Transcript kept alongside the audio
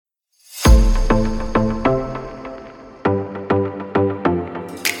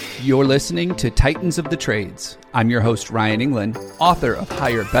You're listening to Titans of the Trades. I'm your host, Ryan England, author of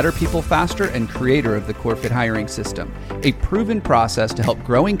Hire Better People Faster and creator of the CoreFit hiring system, a proven process to help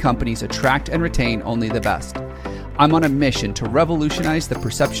growing companies attract and retain only the best. I'm on a mission to revolutionize the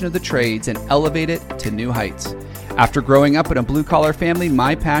perception of the trades and elevate it to new heights. After growing up in a blue-collar family,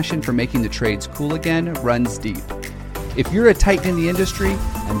 my passion for making the trades cool again runs deep. If you're a titan in the industry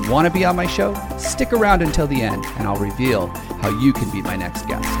and want to be on my show, stick around until the end and I'll reveal how you can be my next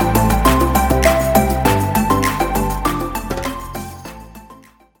guest.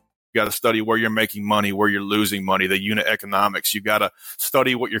 You got to study where you're making money, where you're losing money, the unit economics. You got to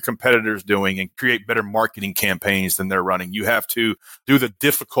study what your competitors doing and create better marketing campaigns than they're running. You have to do the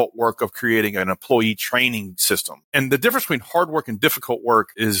difficult work of creating an employee training system. And the difference between hard work and difficult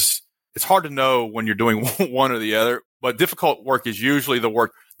work is it's hard to know when you're doing one or the other. But difficult work is usually the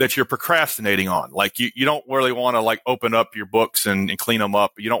work that you're procrastinating on. Like you don't really want to open up your books and clean them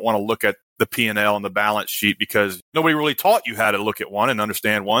up. You don't want to look at the P&L and the balance sheet because nobody really taught you how to look at one and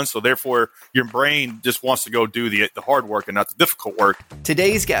understand one. So therefore, your brain just wants to go do the hard work and not the difficult work.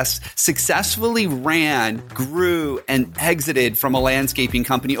 Today's guest successfully ran, grew, and exited from a landscaping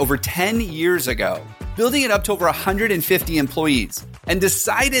company over 10 years ago, building it up to over 150 employees, and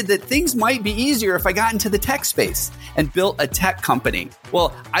decided that things might be easier if I got into the tech space and built a tech company.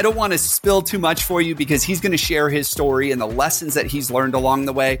 Well, I don't want to spill too much for you because he's going to share his story and the lessons that he's learned along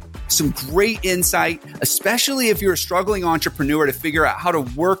the way. Some great insight, especially if you're a struggling entrepreneur to figure out how to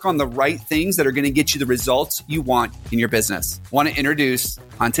work on the right things that are going to get you the results you want in your business. I want to introduce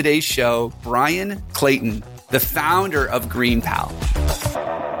on today's show, Bryan Clayton, the founder of GreenPal.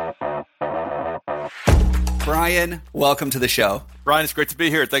 Bryan, welcome to the show. Bryan, it's great to be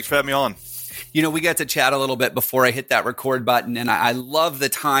here. Thanks for having me on. You know, we got to chat a little bit before I hit that record button, and I love the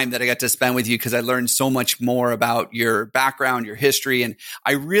time that I got to spend with you because I learned so much more about your background, your history, and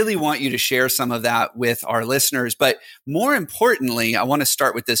I really want you to share some of that with our listeners. But more importantly, I want to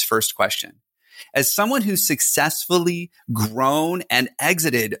start with this first question. As someone who's successfully grown and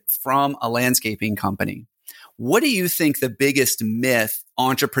exited from a landscaping company, what do you think the biggest myth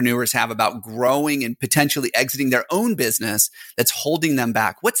entrepreneurs have about growing and potentially exiting their own business that's holding them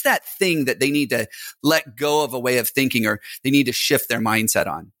back? What's that thing that they need to let go of a way of thinking or they need to shift their mindset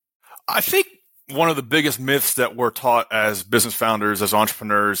on? I think one of the biggest myths that we're taught as business founders, as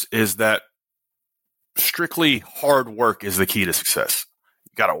entrepreneurs, is that strictly hard work is the key to success.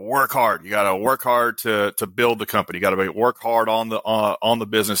 You got to work hard. You got to work hard to build the company. You got to work hard on the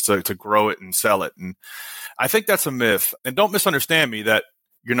business to grow it and sell it. And I think that's a myth. And don't misunderstand me that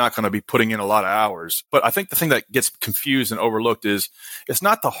you're not going to be putting in a lot of hours. But I think the thing that gets confused and overlooked is it's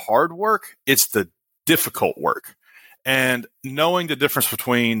not the hard work, it's the difficult work. And knowing the difference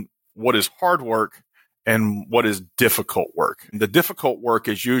between what is hard work and what is difficult work. The difficult work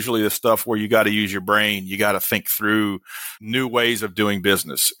is usually the stuff where you got to use your brain. You got to think through new ways of doing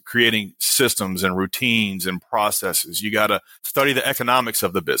business, creating systems and routines and processes. You got to study the economics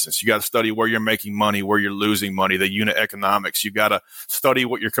of the business. You got to study where you're making money, where you're losing money, the unit economics. You got to study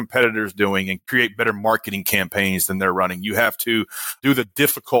what your competitors doing and create better marketing campaigns than they're running. You have to do the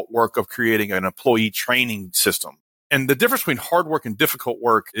difficult work of creating an employee training system. And the difference between hard work and difficult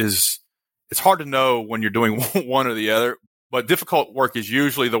work is it's hard to know when you're doing one or the other, but difficult work is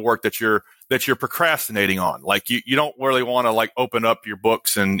usually the work that you're procrastinating on. Like you don't really want to open up your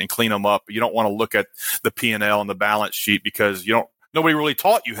books and clean them up. You don't want to look at the P&L and the balance sheet because nobody really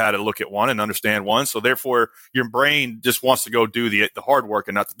taught you how to look at one and understand one. So therefore your brain just wants to go do the hard work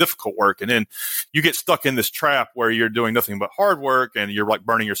and not the difficult work. And then you get stuck in this trap where you're doing nothing but hard work and you're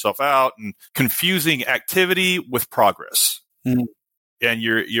burning yourself out and confusing activity with progress. Mm-hmm. And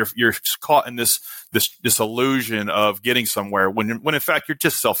you're caught in this illusion of getting somewhere when in fact you're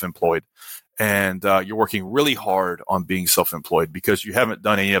just self-employed and you're working really hard on being self-employed because you haven't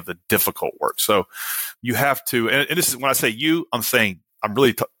done any of the difficult work. So you have to, and this is when I say you, I'm saying I'm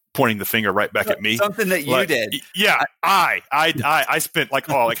really pointing the finger right back at me. Something that you did. Yeah, I spent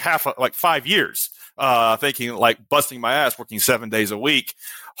 5 years thinking busting my ass, working 7 days a week,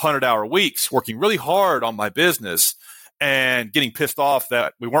 100-hour weeks, working really hard on my business. And getting pissed off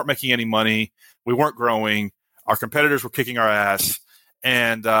that we weren't making any money, we weren't growing, our competitors were kicking our ass,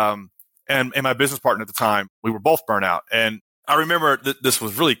 and my business partner at the time, we were both burnt out. And I remember this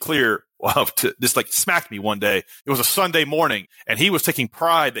was really clear. This smacked me one day. It was a Sunday morning, and he was taking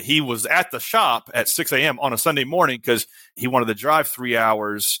pride that he was at the shop at 6 a.m. on a Sunday morning because he wanted to drive 3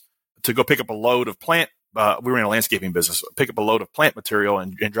 hours to go pick up a load of plant we were in a landscaping business, pick up a load of plant material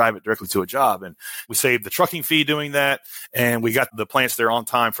and drive it directly to a job. And we saved the trucking fee doing that. And we got the plants there on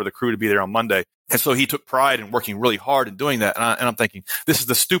time for the crew to be there on Monday. And so he took pride in working really hard and doing that. And I'm thinking, this is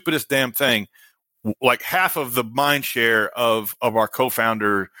the stupidest damn thing. Like half of the mind share of our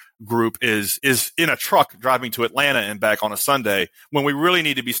co-founder group is in a truck driving to Atlanta and back on a Sunday, when we really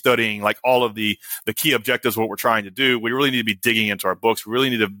need to be studying like all of the key objectives of what we're trying to do. We really need to be digging into our books. We really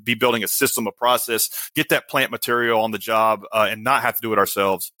need to be building a system, a process, get that plant material on the job, and not have to do it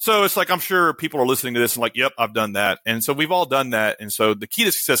ourselves. So it's like, I'm sure people are listening to this and like, yep, I've done that. And so we've all done that. And so the key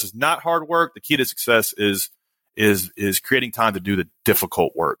to success is not hard work. The key to success is creating time to do the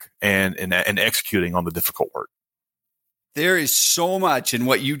difficult work and executing on the difficult work. There is so much in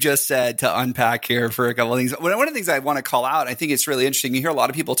what you just said to unpack here for a couple of things. One of the things I want to call out, I think it's really interesting. You hear a lot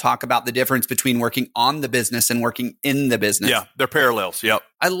of people talk about the difference between working on the business and working in the business. Yeah, they're parallels. Yep.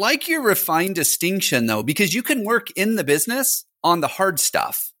 I like your refined distinction though, because you can work in the business on the hard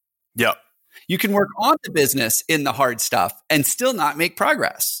stuff. Yep. You can work on the business in the hard stuff and still not make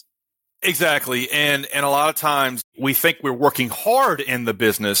progress. Exactly. And a lot of times we think we're working hard in the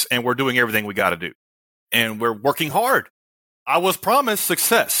business and we're doing everything we got to do. And we're working hard. I was promised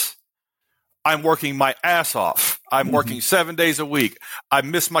success. I'm working my ass off. I'm working 7 days a week. I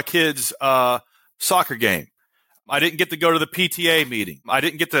missed my kids' soccer game. I didn't get to go to the PTA meeting.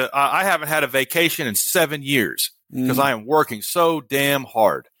 I haven't had a vacation in 7 years because I am working so damn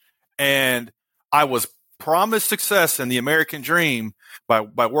hard. And I was promised success in the American dream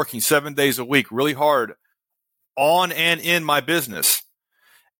by working 7 days a week really hard on and in my business.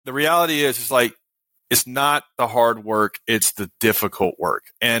 The reality is, it's like, it's not the hard work, it's the difficult work.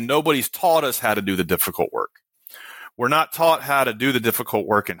 And nobody's taught us how to do the difficult work. We're not taught how to do the difficult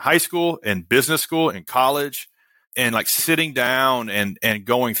work in high school, in business school, in college, and like sitting down and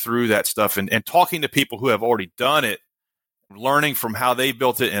going through that stuff and talking to people who have already done it, learning from how they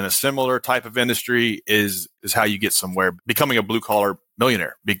built it in a similar type of industry is how you get somewhere, becoming a blue collar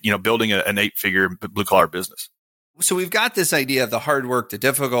millionaire, building an 8-figure blue collar business. So we've got this idea of the hard work, the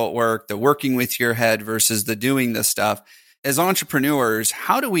difficult work, the working with your head versus the doing the stuff. As entrepreneurs,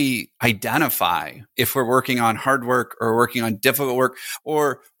 how do we identify if we're working on hard work or working on difficult work?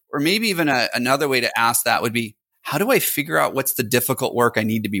 Or maybe even another way to ask that would be, how do I figure out what's the difficult work I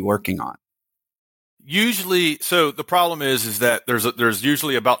need to be working on? Usually, so the problem is that there's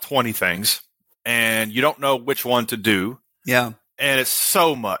usually about 20 things and you don't know which one to do. Yeah. And it's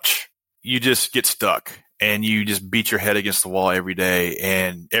so much. You just get stuck. And you just beat your head against the wall every day.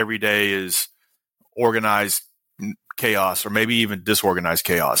 And every day is organized chaos or maybe even disorganized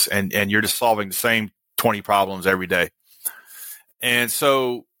chaos. And you're just solving the same 20 problems every day. And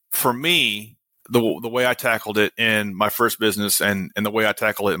so for me, the way I tackled it in my first business and the way I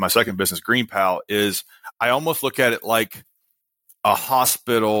tackle it in my second business, Green Pal, is I almost look at it like a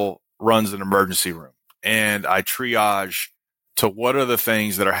hospital runs an emergency room. And I triage to what are the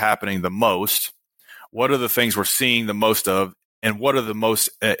things that are happening the most. What are the things we're seeing the most of, and what are the most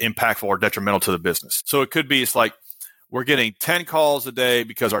impactful or detrimental to the business? So it could be, it's like we're getting 10 calls a day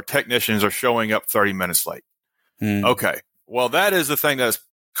because our technicians are showing up 30 minutes late. Okay. Well, that is the thing that's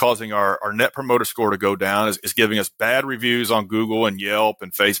causing our net promoter score to go down, is giving us bad reviews on Google and Yelp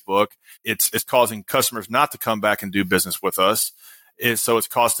and Facebook. It's causing customers not to come back and do business with us. So it's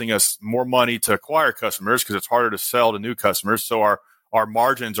costing us more money to acquire customers because it's harder to sell to new customers. So our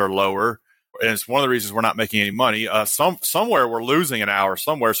margins are lower. And it's one of the reasons we're not making any money. Somewhere we're losing an hour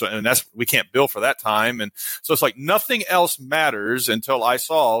somewhere. So, and we can't bill for that time. And so it's like nothing else matters until I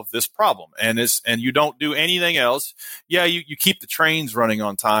solve this problem. And you don't do anything else. Yeah. You keep the trains running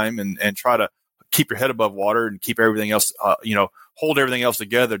on time and try to keep your head above water and keep everything else, hold everything else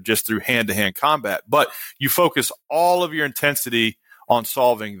together just through hand-to-hand combat. But you focus all of your intensity on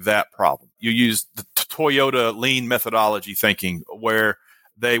solving that problem. You use the Toyota lean methodology thinking, where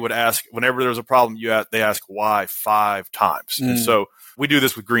they would ask, whenever there's a problem, they ask why 5 times. And so we do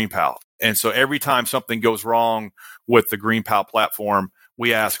this with Green Pal. And so every time something goes wrong with the Green Pal platform,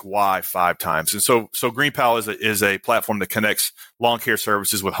 we ask why 5 times. And so Green Pal is a platform that connects lawn care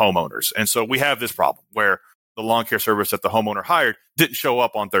services with homeowners. And so we have this problem where the lawn care service that the homeowner hired didn't show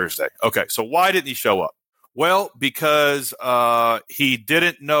up on Thursday. Okay, so why didn't he show up? Well, because he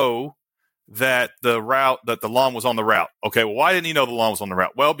didn't know that the lawn was on the route. Okay, well, why didn't he know the lawn was on the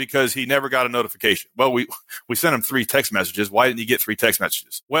route? Well, because he never got a notification. Well, we sent him 3 text messages. Why didn't he get 3 text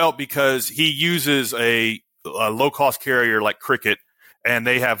messages? Well, because he uses a low-cost carrier like Cricket, and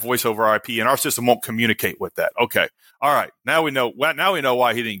they have voice over IP, and our system won't communicate with that. Okay, all right. Now we know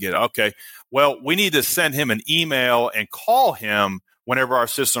why he didn't get it. Okay, well, we need to send him an email and call him whenever our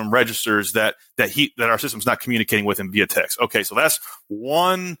system registers that our system's not communicating with him via text. Okay, so that's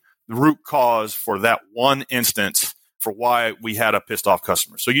one root cause for that one instance for why we had a pissed off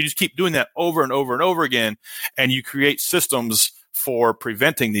customer. So you just keep doing that over and over and over again, and you create systems for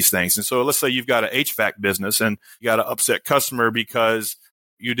preventing these things. And so let's say you've got an HVAC business and you got an upset customer because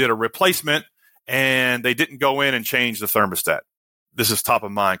you did a replacement and they didn't go in and change the thermostat. This is top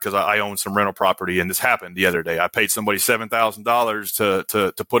of mind because I own some rental property, and this happened the other day. I paid somebody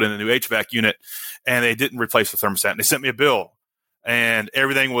 $7,000 to put in a new HVAC unit, and they didn't replace the thermostat. And they sent me a bill, and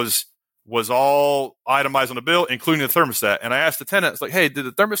everything was all itemized on the bill, including the thermostat. And I asked the tenant, it's like, hey, did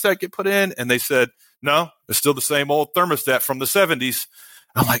the thermostat get put in? And they said, no, it's still the same old thermostat from the 70s.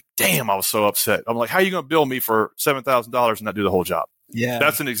 I'm like, damn, I was so upset. I'm like, how are you going to bill me for $7,000 and not do the whole job? Yeah.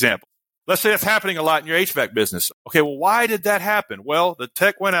 That's an example. Let's say that's happening a lot in your HVAC business. Okay, well, why did that happen? Well, the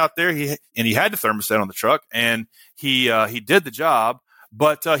tech went out there, he had the thermostat on the truck, and he did the job,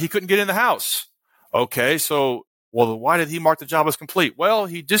 but he couldn't get in the house. Okay, so, well, why did he mark the job as complete? Well,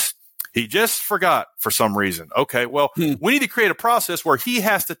 he just forgot for some reason. Okay, well, we need to create a process where he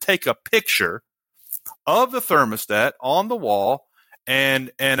has to take a picture of the thermostat on the wall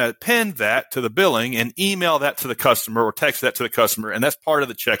and append that to the billing and email that to the customer or text that to the customer. And that's part of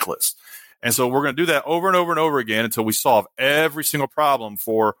the checklist. And so we're going to do that over and over and over again until we solve every single problem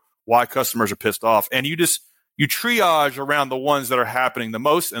for why customers are pissed off. And you triage around the ones that are happening the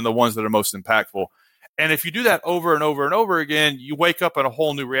most and the ones that are most impactful. And if you do that over and over and over again, you wake up in a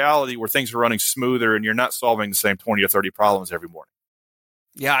whole new reality where things are running smoother and you're not solving the same 20 or 30 problems every morning.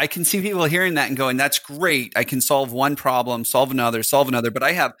 Yeah, I can see people hearing that and going, that's great. I can solve one problem, solve another, but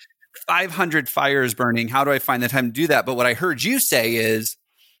I have 500 fires burning. How do I find the time to do that? But what I heard you say is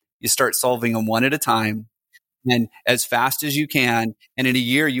you start solving them one at a time and as fast as you can. And in a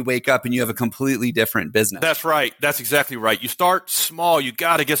year, you wake up and you have a completely different business. That's right. That's exactly right. You start small. You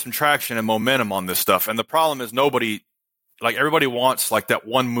got to get some traction and momentum on this stuff. And the problem is everybody wants like that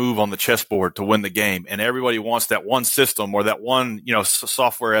one move on the chessboard to win the game. And everybody wants that one system or that one,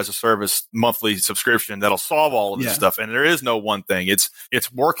 software as a service monthly subscription that'll solve all of this stuff. And there is no one thing. It's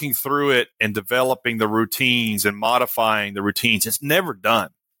working through it and developing the routines and modifying the routines. It's never done,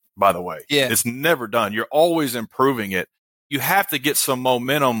 by the way. Yeah. It's never done. You're always improving it. You have to get some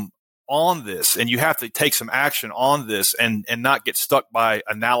momentum on this, and you have to take some action on this and not get stuck by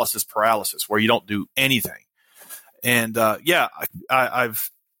analysis paralysis where you don't do anything. And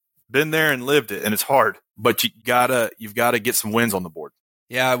I've been there and lived it, and it's hard, but you've got to get some wins on the board.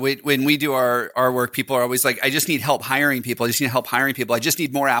 Yeah, when we do our work, people are always like, I just need help hiring people. I just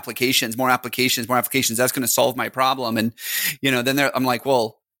need more applications. That's going to solve my problem. And, then I'm like,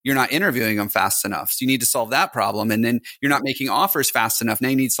 well, you're not interviewing them fast enough. So you need to solve that problem. And then you're not making offers fast enough. Now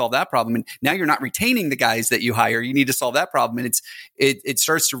you need to solve that problem. And now you're not retaining the guys that you hire. You need to solve that problem. And it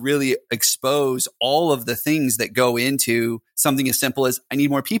starts to really expose all of the things that go into something as simple as I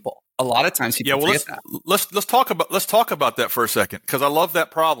need more people. A lot of times people forget that. Let's talk about that for a second, because I love that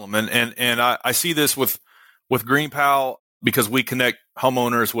problem. And I see this with GreenPal, because we connect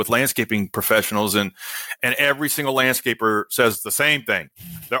homeowners with landscaping professionals, and every single landscaper says the same thing.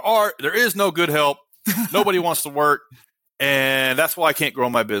 There is no good help. Nobody wants to work. And that's why I can't grow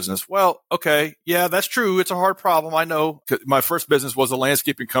my business. Well, okay. Yeah, that's true. It's a hard problem. I know. My first business was a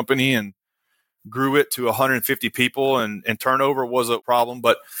landscaping company and grew it to 150 people, and turnover was a problem.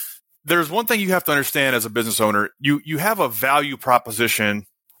 But there's one thing you have to understand as a business owner. You have a value proposition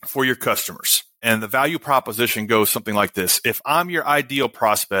for your customers. And the value proposition goes something like this. If I'm your ideal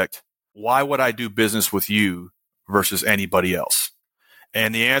prospect, why would I do business with you versus anybody else?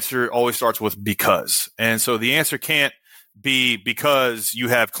 And the answer always starts with because. And so the answer can't be because you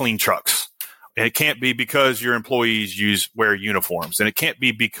have clean trucks. And it can't be because your employees wear uniforms. And it can't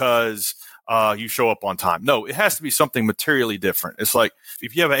be because you show up on time. No, it has to be something materially different. It's like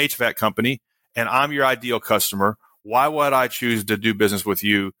if you have an HVAC company and I'm your ideal customer, why would I choose to do business with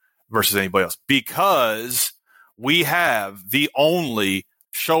you versus anybody else? Because we have the only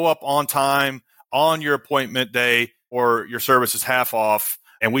show up on time on your appointment day, or your service is half off,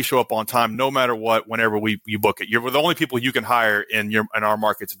 and we show up on time no matter what, whenever you book it. You're the only people you can hire in our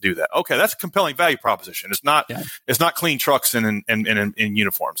market to do that. Okay, that's a compelling value proposition. It's not clean trucks and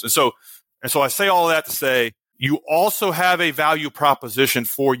uniforms. And so I say all of that to say you also have a value proposition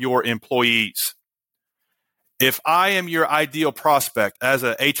for your employees. If I am your ideal prospect as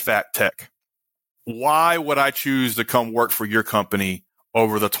a HVAC tech, why would I choose to come work for your company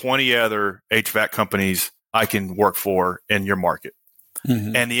over the 20 other HVAC companies I can work for in your market?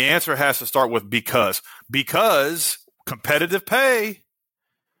 Mm-hmm. And the answer has to start with because competitive pay,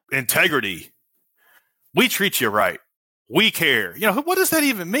 integrity, we treat you right. We care. What does that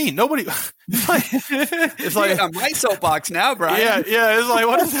even mean? Nobody. It's like on my soapbox now, Brian. Yeah. It's like,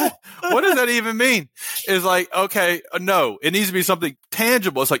 what does that even mean? It's like, okay, no, it needs to be something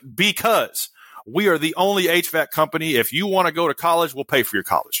tangible. It's like, because we are the only HVAC company. If you want to go to college, we'll pay for your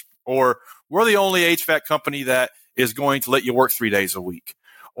college. Or we're the only HVAC company that is going to let you work 3 days a week.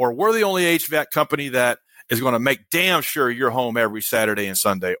 Or we're the only HVAC company that is going to make damn sure you're home every Saturday and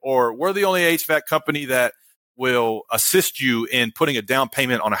Sunday. Or we're the only HVAC company that will assist you in putting a down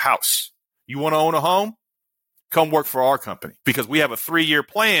payment on a house. You want to own a home? Come work for our company, because we have a 3-year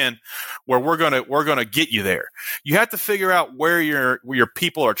plan where we're going to get you there. You have to figure out where your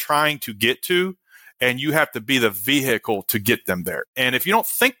people are trying to get to, and you have to be the vehicle to get them there. And if you don't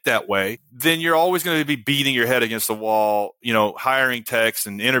think that way, then you're always going to be beating your head against the wall, hiring techs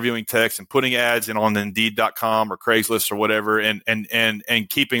and interviewing techs and putting ads in on Indeed.com or Craigslist or whatever, and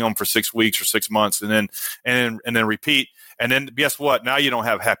keeping them for 6 weeks or 6 months, and then repeat. And then guess what? Now you don't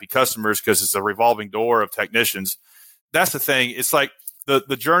have happy customers because it's a revolving door of technicians. That's the thing. It's like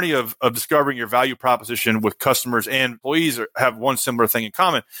the journey of discovering your value proposition with customers and employees have one similar thing in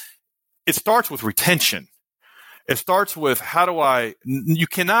common. It starts with retention. It starts with you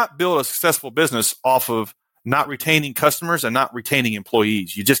cannot build a successful business off of not retaining customers and not retaining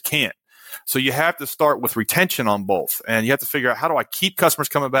employees. You just can't. So you have to start with retention on both. And you have to figure out, how do I keep customers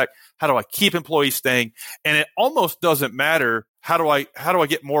coming back? How do I keep employees staying? And it almost doesn't matter how do I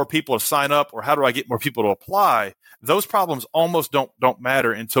get more people to sign up, or how do I get more people to apply? Those problems almost don't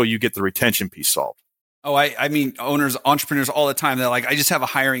matter until you get the retention piece solved. Oh, I mean, owners, entrepreneurs all the time, they're like, I just have a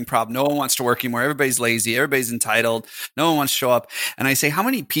hiring problem. No one wants to work anymore. Everybody's lazy. Everybody's entitled. No one wants to show up. And I say, how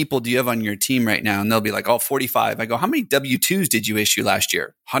many people do you have on your team right now? And they'll be like, 45. I go, how many W-2s did you issue last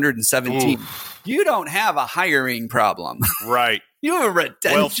year? 117. Oof. You don't have a hiring problem. Right. You have a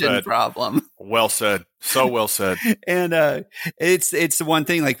retention problem. Well said. So well said. And it's the one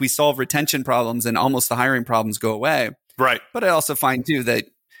thing, like, we solve retention problems and almost the hiring problems go away. Right. But I also find too that,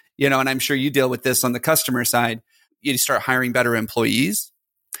 and I'm sure you deal with this on the customer side, you start hiring better employees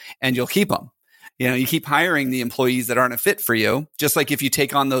and you'll keep them. You keep hiring the employees that aren't a fit for you. Just like if you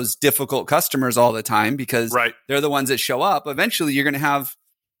take on those difficult customers all the time because they're the ones that show up, eventually you're going to have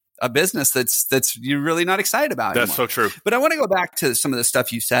a business that's you're really not excited about anymore. That's so true. But I want to go back to some of the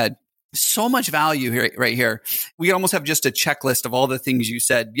stuff you said. So much value here, right here. We almost have just a checklist of all the things you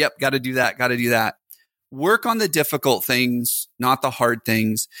said. Yep, got to do that, got to do that. Work on the difficult things, not the hard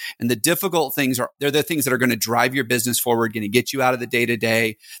things. And the difficult things they're the things that are going to drive your business forward, going to get you out of the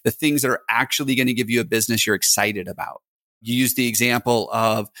day-to-day, the things that are actually going to give you a business you're excited about. You use the example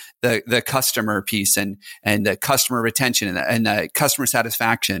of the customer piece and the customer retention and the customer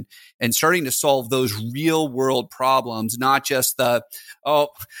satisfaction, and starting to solve those real world problems, not just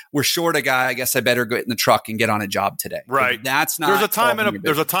we're short a guy, I guess I better get in the truck and get on a job today. Right. That's not. There's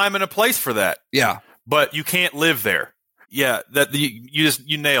a time and a place for that. Yeah. But you can't live there. Yeah,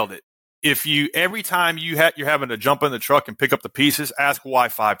 you nailed it. If every time you're having to jump in the truck and pick up the pieces, ask why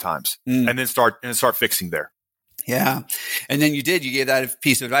 5 times, and then start fixing there. Yeah, and then you gave that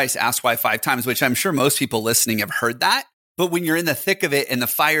piece of advice: ask why 5 times, which I'm sure most people listening have heard that. But when you're in the thick of it and the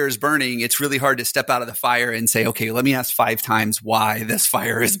fire is burning, it's really hard to step out of the fire and say, okay, let me ask 5 times why this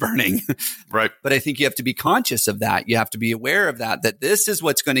fire is burning. Right. But I think you have to be conscious of that. You have to be aware of that this is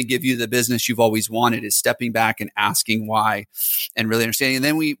what's going to give you the business you've always wanted, is stepping back and asking why and really understanding. And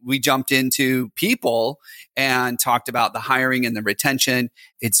then we jumped into people and talked about the hiring and the retention.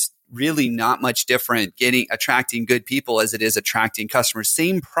 It's really not much different attracting good people as it is attracting customers.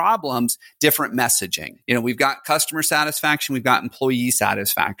 Same problems, different messaging. We've got customer satisfaction. We've got employee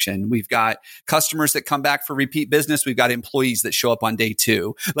satisfaction. We've got customers that come back for repeat business. We've got employees that show up on day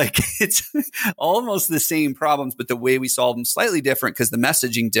 2. Like, it's almost the same problems, but the way we solve them slightly different because the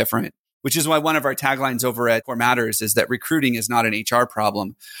messaging different, which is why one of our taglines over at Core Matters is that recruiting is not an HR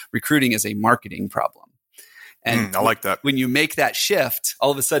problem. Recruiting is a marketing problem. And I like that. When you make that shift,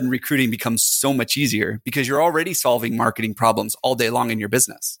 all of a sudden recruiting becomes so much easier because you're already solving marketing problems all day long in your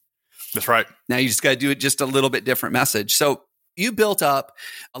business. That's right. Now you just got to do it just a little bit different message. So you built up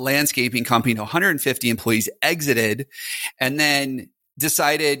a landscaping company, 150 employees, exited, and then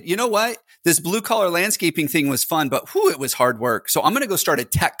decided, you know what? This blue collar landscaping thing was fun, but it was hard work. So I'm going to go start a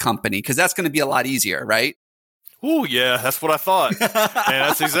tech company because that's going to be a lot easier, right? Oh yeah, that's what I thought. And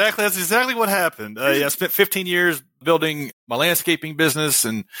that's exactly what happened. I spent 15 years building my landscaping business,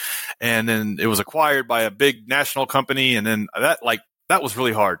 and then it was acquired by a big national company, and then that was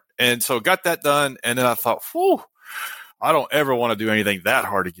really hard. And so got that done, and then I thought, I don't ever want to do anything that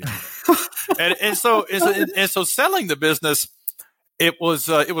hard again. and so selling the business, it was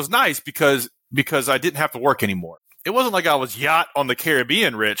nice because I didn't have to work anymore. it wasn't like I was yacht on the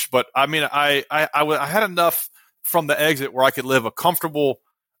Caribbean rich, but I mean, I had enough from the exit where I could live a comfortable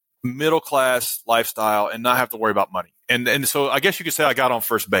middle class lifestyle and not have to worry about money. And so I guess you could say I got on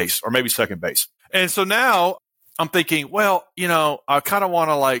first base or maybe second base. And so now I'm thinking, well, I kind of want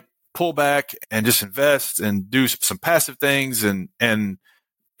to like pull back and just invest and do some passive things. And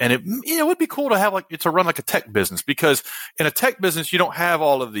it would be cool to have to run like a tech business, because in a tech business, you don't have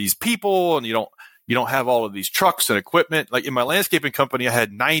all of these people and you don't have all of these trucks and equipment. Like in my landscaping company, I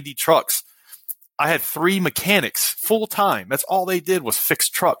had 90 trucks. I had 3 mechanics full time. That's all they did was fix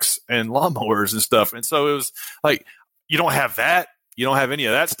trucks and lawnmowers and stuff. And so it was like, you don't have that. You don't have any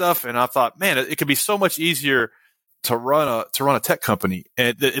of that stuff. And I thought, man, it could be so much easier to run a tech company.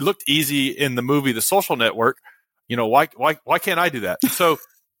 And it looked easy in the movie, The Social Network. Why can't I do that? So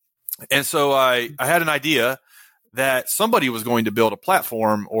I had an idea that somebody was going to build a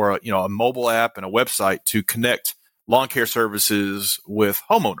platform or a mobile app and a website to connect lawn care services with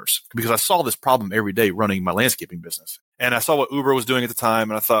homeowners, because I saw this problem every day running my landscaping business. And I saw what Uber was doing at the time.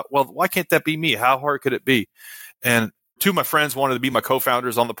 And I thought, well, why can't that be me? How hard could it be? And 2 of my friends wanted to be my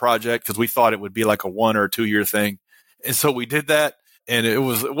co-founders on the project because we thought it would be like a 1 or 2 year thing. And so we did that. And it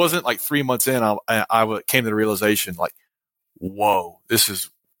wasn't like 3 months in, I came to the realization like, whoa, this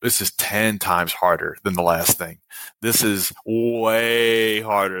is 10 times harder than the last thing. This is way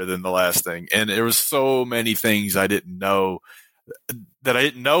harder than the last thing. And there was so many things I didn't know that I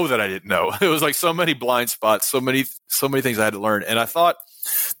didn't know that I didn't know. It was like so many blind spots, so many things I had to learn. And I thought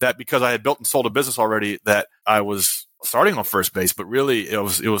that because I had built and sold a business already, that I was starting on first base, but really it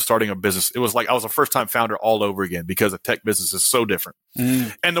was starting a business. It was like I was a first time founder all over again, because a tech business is so different.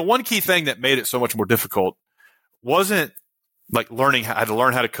 And the one key thing that made it so much more difficult wasn't like I had to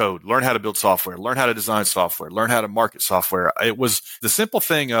learn how to code, learn how to build software, learn how to design software, learn how to market software. It was the simple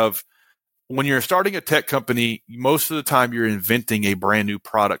thing of, when you're starting a tech company, most of the time you're inventing a brand new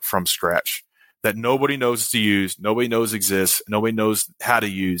product from scratch that nobody knows to use, nobody knows exists, nobody knows how to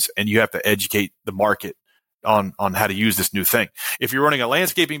use, and you have to educate the market on how to use this new thing. If you're running a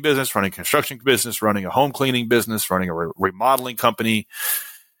landscaping business, running a construction business, running a home cleaning business, running a remodeling company,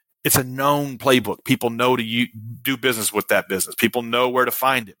 it's a known playbook. People know to do business with that business. People know where to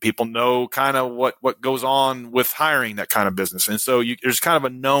find it. People know kind of what goes on with hiring that kind of business. And so there's kind of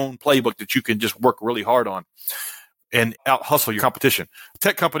a known playbook that you can just work really hard on and out hustle your competition. A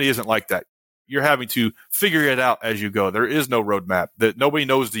tech company isn't like that. You're having to figure it out as you go. There is no roadmap. That nobody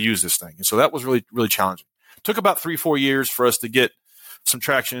knows to use this thing. And so that was really, really challenging. It took about 3-4 years for us to get some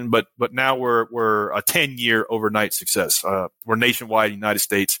traction, but now we're a 10-year overnight success. We're nationwide in the United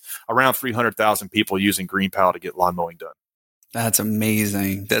States, around 300,000 people using GreenPal to get lawn mowing done. That's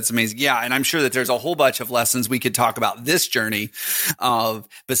amazing. That's amazing. Yeah. And I'm sure that there's a whole bunch of lessons we could talk about this journey of,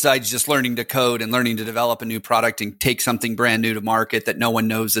 besides just learning to code and learning to develop a new product and take something brand new to market that no one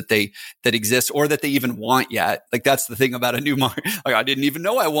knows that exists or that they even want yet. Like, that's the thing about a new market. Like, I didn't even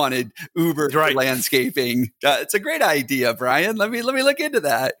know I wanted Uber for landscaping. It's a great idea, Bryan. Let me look into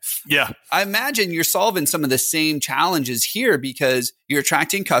that. Yeah. I imagine you're solving some of the same challenges here because you're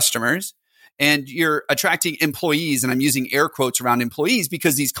attracting customers and you're attracting employees. And I'm using air quotes around employees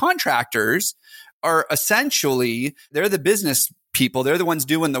because these contractors are essentially, they're the business people. They're the ones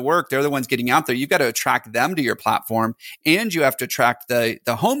doing the work. They're the ones getting out there. You've got to attract them to your platform, and you have to attract the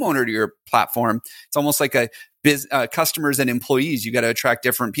homeowner to your platform. It's almost like customers and employees. You got to attract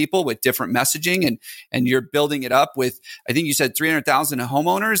different people with different messaging, and you're building it up with, I think you said 300,000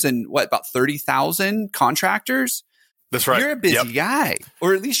 homeowners and about 30,000 contractors. That's right. You're a busy guy,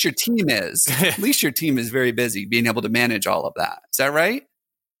 or at least your team is. At least your team is very busy being able to manage all of that. Is that right?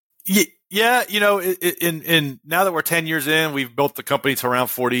 Yeah. In now that we're 10 years in, we've built the company to around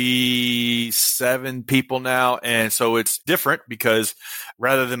 47 people now. And so it's different because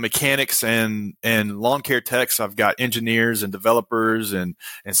rather than mechanics and lawn care techs, I've got engineers and developers and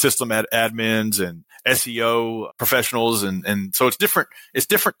system admins and SEO professionals. And so it's different. It's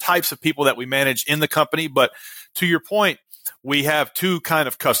different types of people that we manage in the company. But to your point, we have 2 kind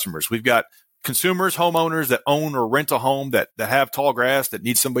of customers. We've got consumers, homeowners that own or rent a home that have tall grass that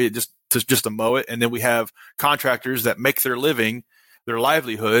need somebody just to mow it. And then we have contractors that make their living, their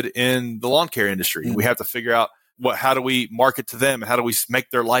livelihood in the lawn care industry. Mm-hmm. We have to figure out how do we market to them and how do we make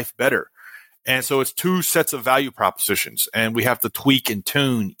their life better? And so it's 2 sets of value propositions, and we have to tweak and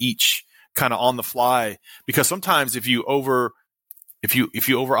tune each kind of on the fly, because sometimes if you over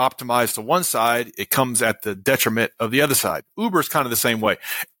optimize to one side, it comes at the detriment of the other side. Uber is kind of the same way.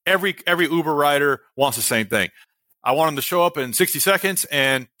 Every Uber rider wants the same thing. I want them to show up in 60 seconds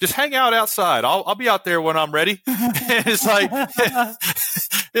and just hang out outside. I'll be out there when I'm ready. And it's like,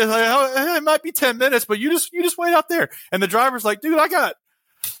 It's like, oh, it might be 10 minutes, but you just wait out there. And the driver's like, dude, I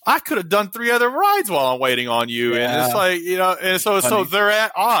could have done 3 other rides while I'm waiting on you. Yeah. And it's like, and so they're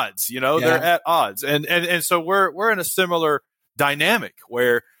at odds, they're at odds. And so we're in a similar dynamic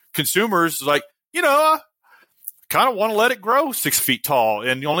where consumers like, kind of want to let it grow 6 feet tall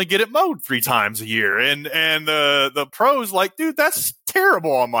and you only get it mowed 3 times a year. And the pros like, dude, that's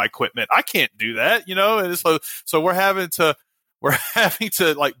terrible on my equipment. I can't do that, And so we're having to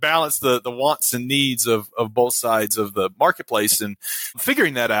like balance the wants and needs of both sides of the marketplace and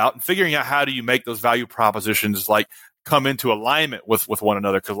figuring that out and figuring out how do you make those value propositions like come into alignment with one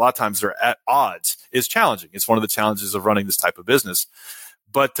another. Cause a lot of times they're at odds is challenging. It's one of the challenges of running this type of business,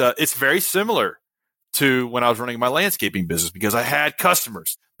 but it's very similar to when I was running my landscaping business because I had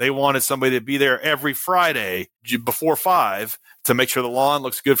customers. They wanted somebody to be there every Friday before 5 to make sure the lawn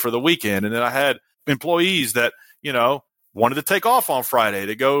looks good for the weekend. And then I had employees that, wanted to take off on Friday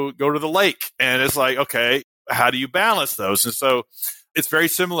to go to the lake. And it's like, okay, how do you balance those? And so it's very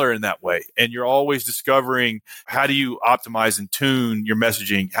similar in that way. And you're always discovering how do you optimize and tune your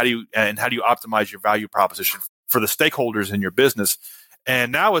messaging? How do you optimize your value proposition for the stakeholders in your business?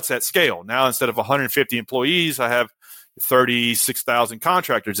 And now it's at scale. Now, instead of 150 employees, I have 36,000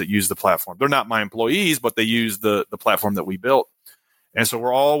 contractors that use the platform. They're not my employees, but they use the platform that we built. And so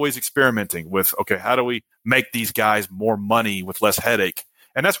we're always experimenting with, okay, how do we make these guys more money with less headache?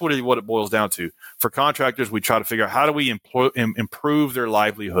 And that's what it boils down to. For contractors, we try to figure out how do we improve their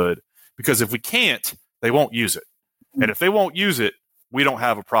livelihood? Because if we can't, they won't use it. And if they won't use it, we don't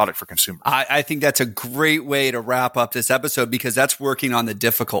have a product for consumers. I think that's a great way to wrap up this episode because that's working on the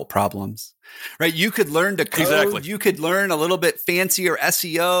difficult problems, right? You could learn to code. Exactly. You could learn a little bit fancier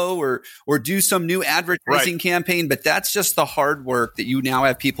SEO or do some new advertising campaign, but that's just the hard work that you now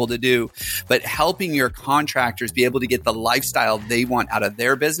have people to do. But helping your contractors be able to get the lifestyle they want out of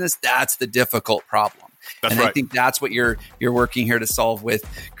their business, that's the difficult problem. That's right. I think that's what you're working here to solve with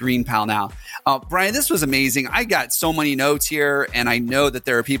GreenPal now. Bryan, this was amazing. I got so many notes here, and I know that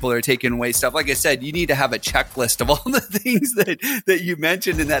there are people that are taking away stuff. Like I said, you need to have a checklist of all the things that you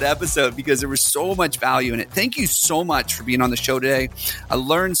mentioned in that episode because there was so much value in it. Thank you so much for being on the show today. I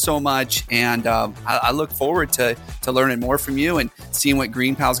learned so much, and I look forward to learning more from you and seeing what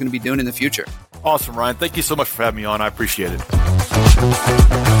GreenPal is going to be doing in the future. Awesome, Ryan. Thank you so much for having me on. I appreciate it.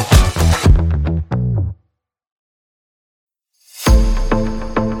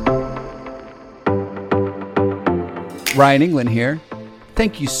 Ryan England here.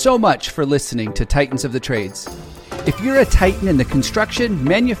 Thank you so much for listening to Titans of the Trades. If you're a titan in the construction,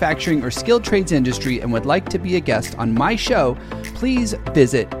 manufacturing, or skilled trades industry and would like to be a guest on my show, please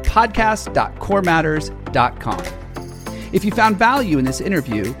visit podcast.corematters.com. If you found value in this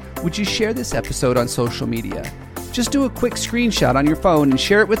interview, would you share this episode on social media? Just do a quick screenshot on your phone and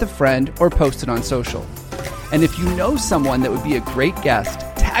share it with a friend or post it on social. And if you know someone that would be a great guest,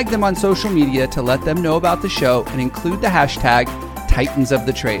 tag them on social media to let them know about the show and include the hashtag Titans of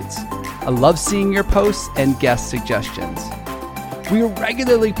the Trades. I love seeing your posts and guest suggestions. We are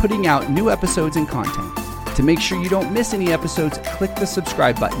regularly putting out new episodes and content. To make sure you don't miss any episodes, click the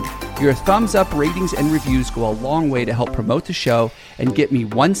subscribe button. Your thumbs up, ratings, and reviews go a long way to help promote the show and get me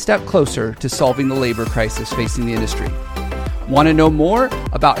one step closer to solving the labor crisis facing the industry. Want to know more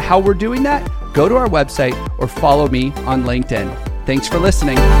about how we're doing that? Go to our website or follow me on LinkedIn. Thanks for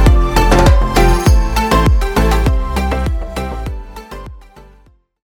listening.